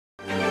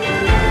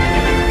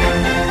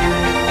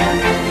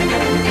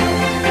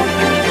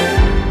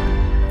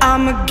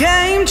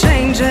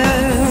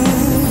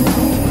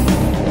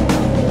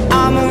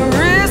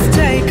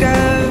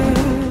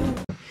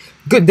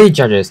Good day,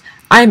 judges.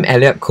 I'm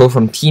𝗘𝗲𝗀𝗀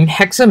from Team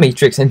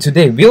HexaMatrix, and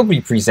today we'll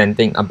be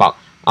presenting about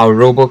our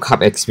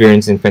RoboCup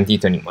experience in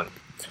 2021.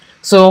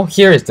 So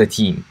here is the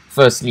team.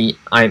 Firstly,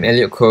 I'm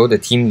𝗘𝗲𝗀𝗀, the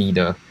team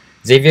leader.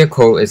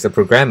 𝗣𝗲𝗀𝗀 is the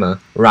programmer,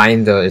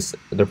 𝗈𝙤𝙨 is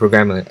the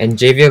programmer, and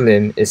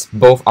𝗣𝗲𝗀𝗀 is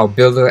both our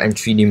builder and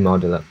 3D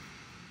modeler.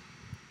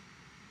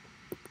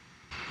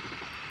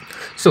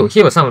 So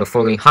here are some of the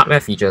following hardware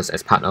features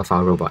as part of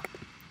our robot.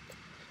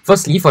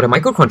 Firstly, for the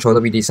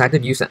microcontroller, we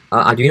decided to use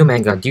Arduino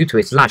Mega due to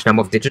its large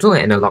number of digital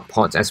and analog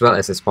ports as well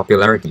as its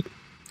popularity.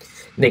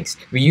 Next,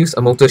 we used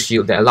a motor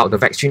shield that allowed the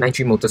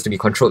𝗣𝗲𝗃393 motors to be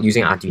controlled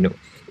using Arduino.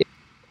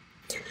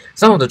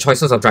 Some of the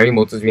choices of driving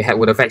motors we had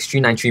were the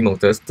𝗣𝗲𝗃393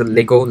 motors, the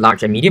LEGO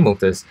large and medium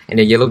motors, and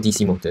the yellow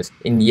DC motors.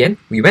 In the end,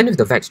 we went with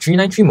the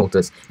𝗣𝗲393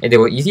 motors, and they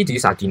were easy to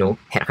use Arduino,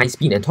 had high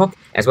speed and torque,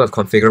 as well as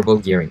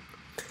configurable gearing.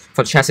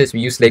 For the chassis,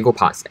 we used LEGO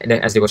parts,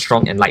 as they were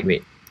strong and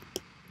lightweight.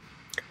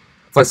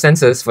 For the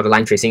sensors, for the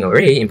line tracing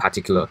array in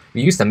particular,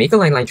 we used the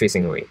MakerLine line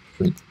tracing array.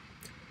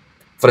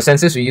 For the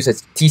sensors, we used a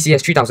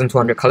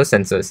TCS3200 color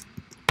sensors.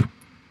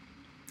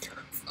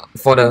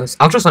 For the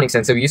ultrasonic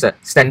sensor, we used a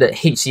standard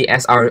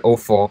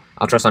HCSR04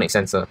 ultrasonic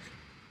sensor.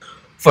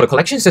 For the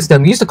collection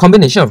system, we used a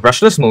combination of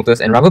brushless motors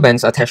and rubber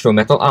bands attached to a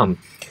metal arm.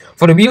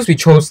 For the wheels, we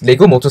chose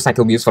LEGO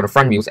motorcycle wheels for the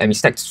front wheels, and we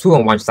stacked 2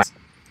 on one side.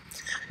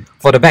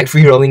 For the back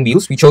free-rolling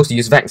wheels, we chose to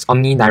use 𝗣𝗲𝗃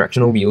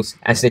omnidirectional wheels,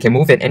 as they can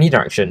move in any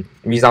direction,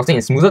 resulting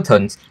in smoother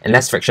turns and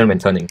less friction when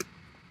turning.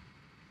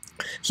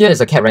 Here is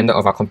a CAD render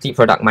of our complete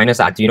product minus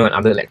the Arduino and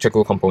other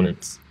electrical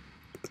components.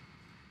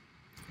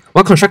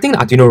 While constructing the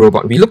Arduino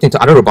robot, we looked into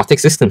other robotic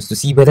systems to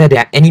see whether there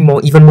are any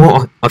even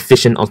more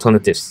efficient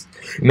alternatives.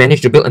 We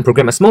managed to build and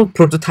program a small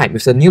prototype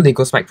with the new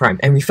LEGO Spike Prime,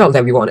 and we felt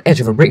that we were on the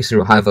edge of a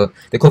breakthrough. However,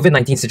 the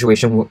COVID-19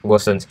 situation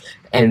worsened,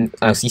 and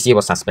CCA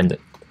was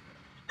suspended.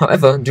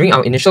 However, during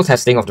our initial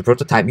testing of the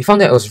prototype, we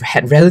found that it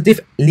had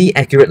relatively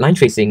accurate line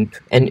tracing,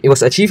 and it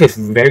was achieved with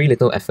very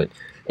little effort.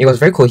 It was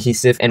very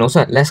cohesive and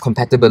also had less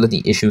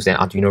compatibility issues than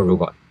Arduino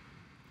robot.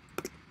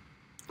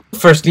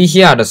 Firstly,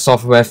 here are the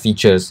software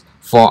features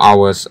for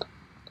our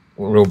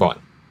robot.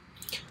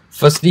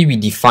 Firstly, we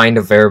defined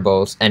the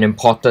variables and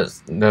imported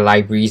the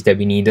libraries that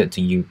we needed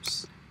to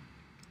use.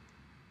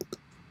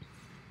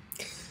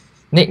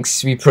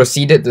 Next, we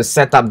proceeded to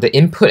set up the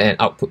input and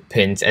output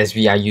pins as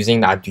we are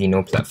using the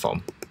Arduino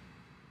platform.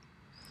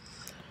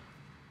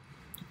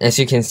 As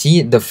you can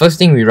see, the first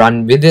thing we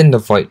run within the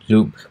void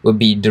loop will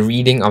be the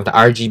reading of the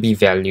RGB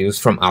values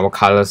from our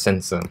color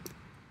sensor.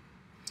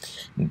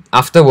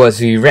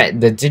 Afterwards, we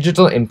read the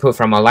digital input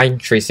from our line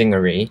tracing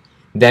array.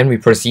 Then we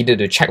proceeded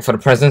to check for the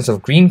presence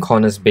of green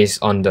corners based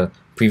on the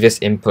previous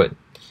input.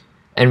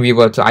 And we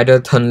were to either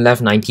turn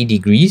left 90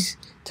 degrees,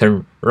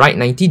 turn right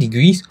 90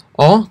 degrees,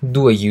 or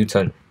do a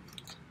U-turn.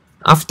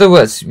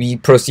 Afterwards, we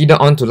proceeded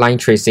on to line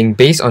tracing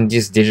based on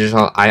these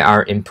digital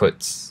IR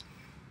inputs.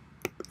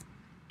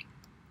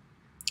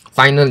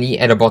 Finally,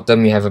 at the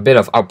bottom, we have a bit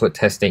of output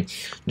testing,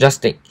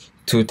 just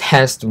to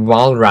test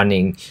while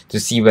running to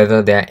see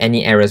whether there are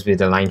any errors with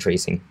the line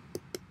tracing.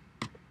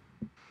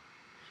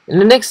 In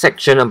the next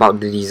section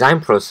about the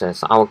design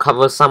process, I will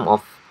cover some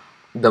of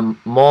the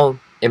more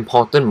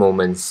important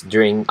moments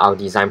during our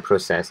design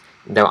process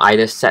that were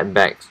either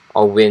setbacks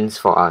or wins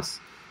for us.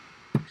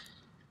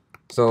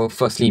 So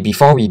firstly,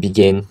 before we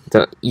begin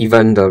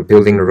building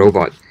the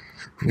robot,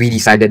 we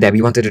decided that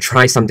we wanted to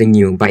try something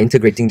new by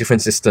integrating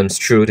different systems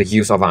through the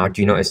use of our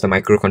Arduino as the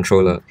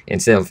microcontroller,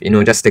 instead of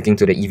just sticking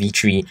to the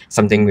EV3,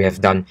 something we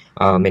have done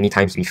many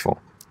times before.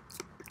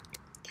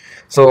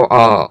 So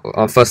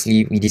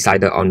firstly, we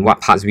decided on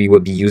what parts we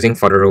would be using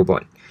for the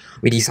robot.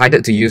 We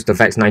decided to use the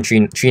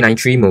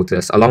𝗣𝗲𝗃393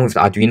 motors along with the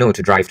Arduino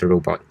to drive the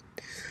robot.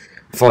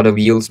 For the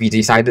wheels, we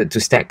decided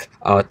to stack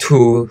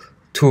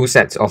two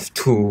sets of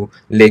 2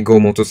 LEGO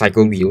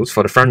motorcycle wheels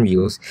for the front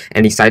wheels,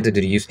 and decided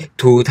to use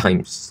 2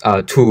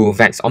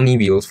 𝗣𝗲𝗃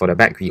wheels for the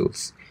back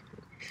wheels.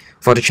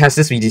 For the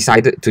chassis, we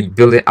decided to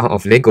build it out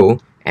of LEGO,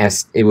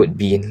 as it would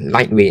be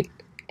lightweight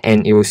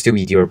and it will still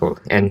be durable,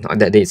 and on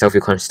that day itself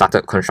we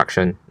started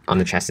construction on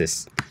the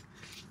chassis.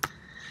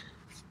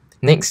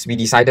 Next, we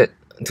decided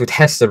to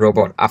test the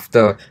robot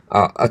after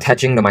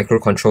attaching the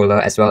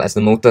microcontroller as well as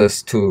the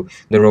motors to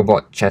the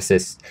robot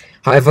chassis.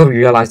 However, we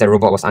realized that the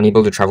robot was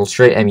unable to travel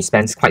straight, and we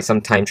spent quite some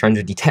time trying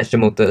to detach the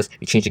motors.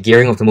 We changed the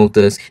gearing of the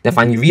motors, then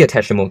finally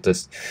reattached the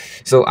motors.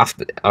 So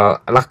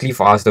luckily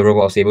for us, the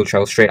robot was able to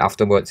travel straight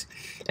afterwards.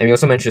 And we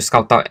also managed to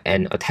scout out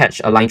and attach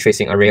a line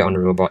tracing array on the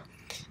robot.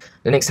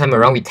 The next time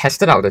around, we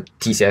tested out the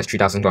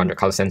TCS3200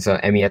 color sensor,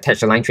 and we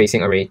attached a line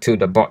tracing array to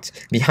the box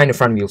behind the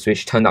front wheels,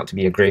 which turned out to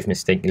be a grave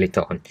mistake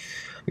later on.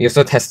 We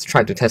also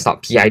tried to test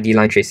out PID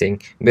line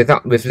tracing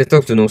with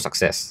little to no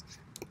success.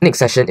 Next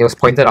session, it was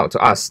pointed out to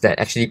us that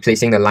actually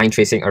placing the line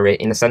tracing array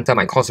in the center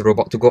might cause the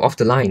robot to go off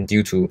the line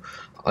due to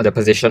the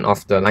position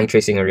of the line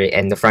tracing array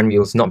and the front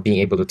wheels not being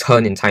able to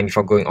turn in time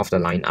before going off the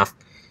line.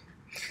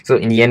 So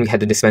in the end, we had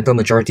to dismantle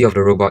majority of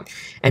the robot,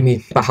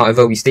 but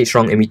however, we stayed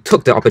strong and we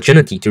took the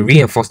opportunity to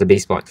reinforce the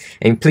baseboard,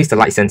 and we placed the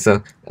light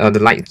sensor,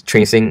 line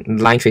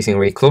tracing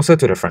array closer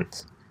to the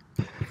front.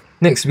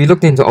 Next, we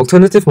looked into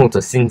alternative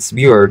motors since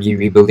we were already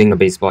rebuilding the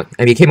baseboard,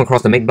 and we came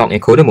across the make block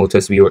encoder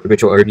motors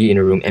which were already in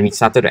the room, and we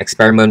started to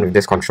experiment with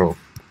this control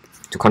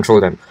to control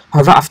them.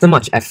 However, after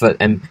much effort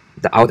and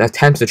our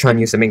attempts to try and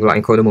use the make block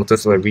encoder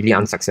motors were really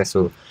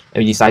unsuccessful,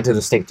 and we decided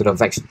to stick to the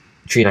VEX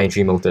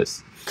 393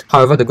 motors.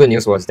 However, the good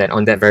news was that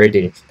on that very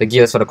day, the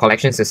gears for the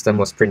collection system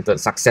was printed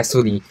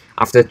successfully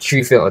after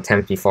 3 failed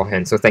attempts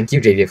beforehand, so thank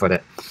you JV for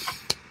that.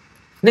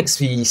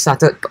 Next, we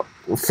started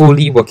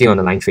fully working on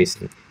the line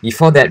tracing.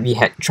 Before that, we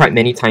had tried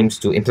many times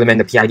to implement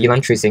the PID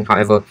line tracing.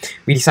 However,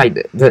 we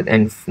decided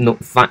and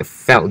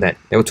felt that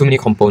there were too many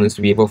components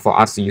to be able for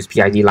us to use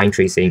PID line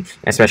tracing,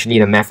 especially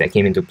the math that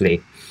came into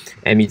play.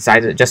 And we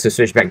decided just to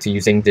switch back to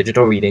using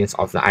digital readings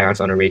of the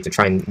IRs on array to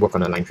try and work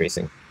on the line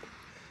tracing.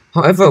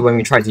 However, when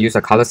we tried to use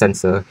a color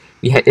sensor,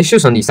 we had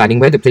issues on deciding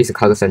where to place the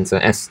color sensor,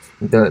 as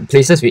the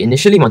places we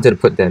initially wanted to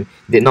put them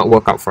did not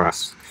work out for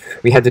us.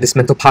 We had to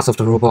dismantle parts of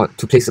the robot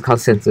to place the color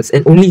sensors,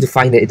 and only to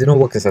find that it did not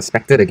work as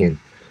expected again.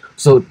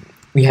 So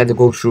we had to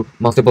go through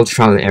multiple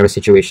trial and error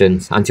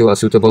situations until a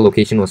suitable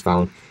location was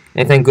found.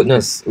 And thank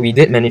goodness, we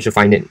did manage to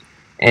find it,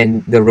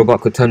 and the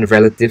robot could turn with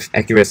relative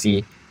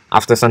accuracy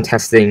after some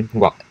testing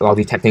while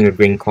detecting the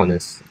green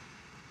corners.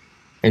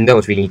 And that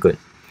was really good.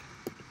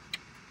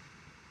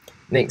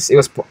 Next,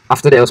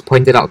 after that it was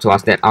pointed out to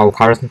us that our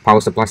current power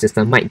supply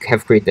system might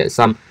have created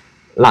some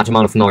large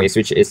amount of noise,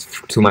 which is,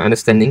 to my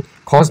understanding,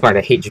 caused by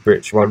the H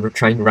bridge while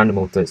trying to run the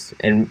motors,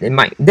 and that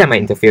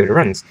might interfere with the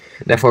runs.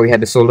 Therefore, we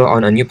had to solder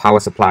on a new power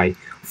supply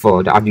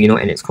for the Arduino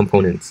and its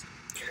components.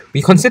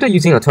 We considered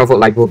using a 12-volt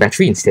LiPo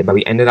battery instead, but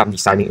we ended up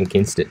deciding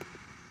against it.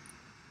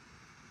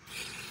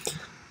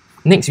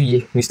 Next,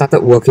 we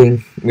started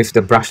working with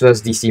the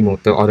brushless DC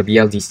motor, or the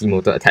BLDC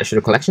motor, attached to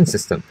the collection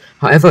system.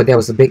 However, there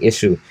was a big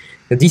issue.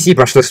 The DC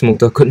brushless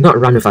motor could not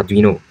run with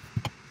Arduino.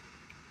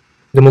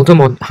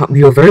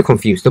 We were very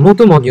confused. The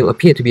motor module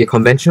appeared to be a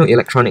conventional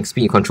electronic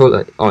speed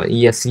controller, or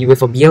ESC,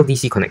 with a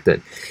BLDC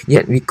connected,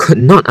 yet we could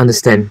not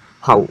understand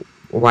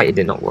why it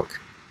did not work.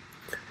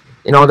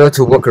 In order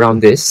to work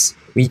around this,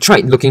 we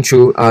tried looking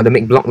through the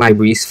make block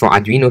libraries for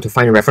Arduino to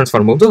find a reference for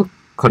the motor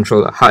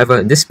controller.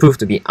 However, this proved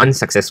to be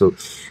unsuccessful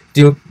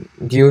due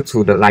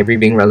to the library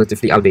being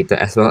relatively outdated,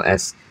 as well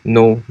as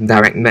no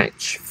direct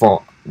match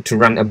to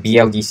run a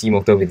BLDC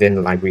motor within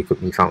the library could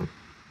be found.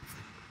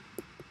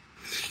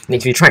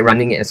 Next, we tried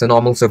running it as a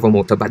normal servo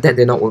motor, but that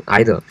did not work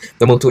either.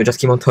 The motor would just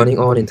keep on turning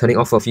on and turning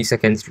off for a few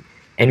seconds,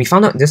 and we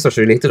found out this was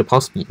related to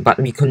power speed, but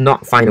we could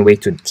not find a way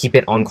to keep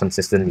it on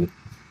consistently.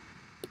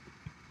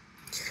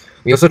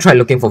 We also tried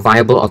looking for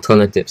viable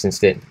alternatives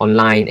instead,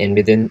 online and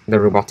within the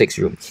robotics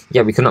room.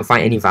 Yet we could not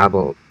find any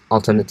viable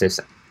alternatives.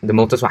 The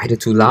motors were either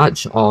too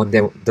large, or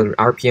the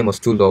RPM was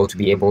too low to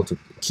be able to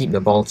keep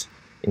the balls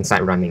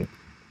inside running.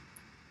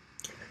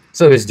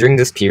 So it was during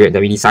this period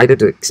that we decided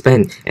to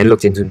expand and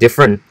looked into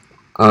different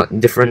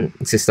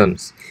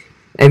systems.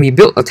 And we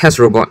built a test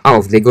robot out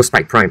of LEGO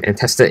Spike Prime and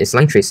tested its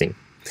line tracing.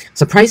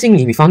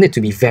 Surprisingly, we found it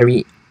to be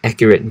very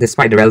accurate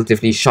despite the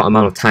relatively short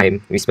amount of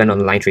time we spent on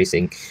the line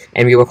tracing,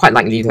 and we were quite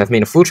likely to have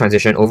made a full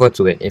transition over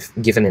to it if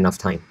given enough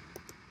time.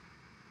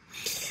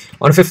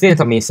 On the 15th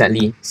of May,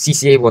 sadly,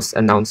 CCA was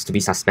announced to be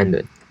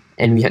suspended,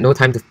 and we had no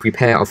time to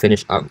prepare or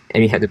finish up,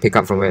 and we had to pick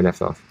up from where we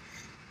left off.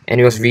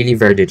 And it was really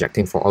very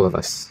dejecting for all of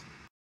us.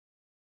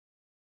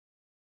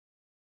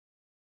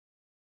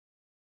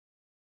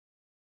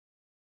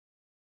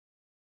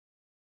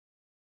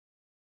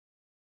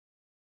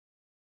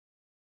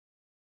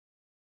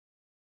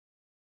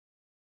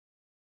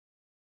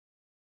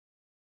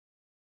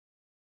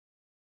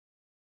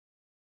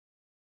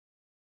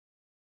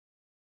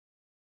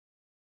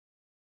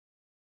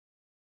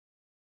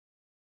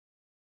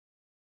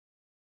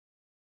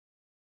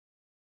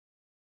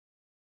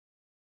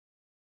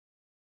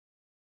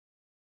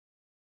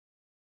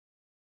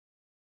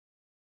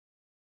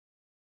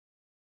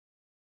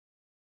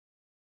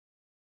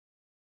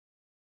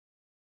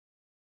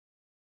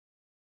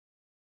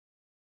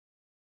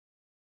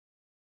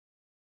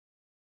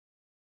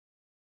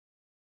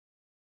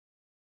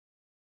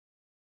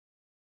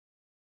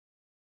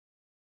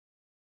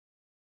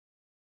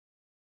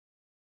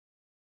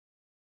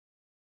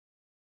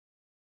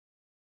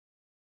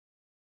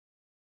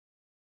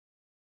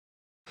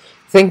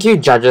 Thank you,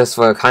 judges,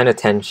 for your kind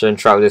attention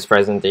throughout this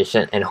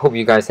presentation, and hope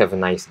you guys have a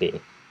nice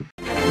day.